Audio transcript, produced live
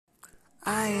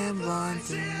I am born to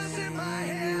Voices in my make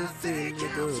you head, they feel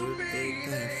counsel good. They me,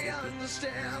 can they feel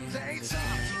understand, they good. talk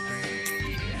to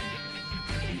me.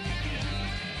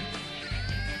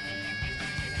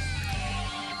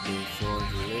 Before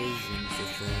religions,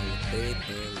 before the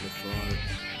people, before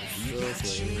the You got your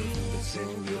socialism, rules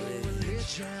before and your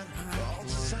religion, all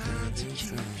designed to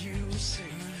keep you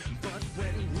safe. But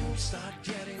when rules start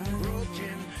getting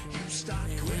broken, you start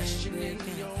questioning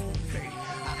your fate.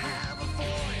 I have a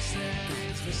voice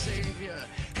that is the savior,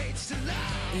 hates to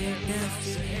love and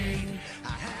loves to hate. I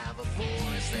have a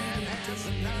voice that has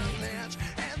the knowledge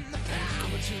and the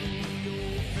power to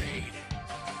your fate.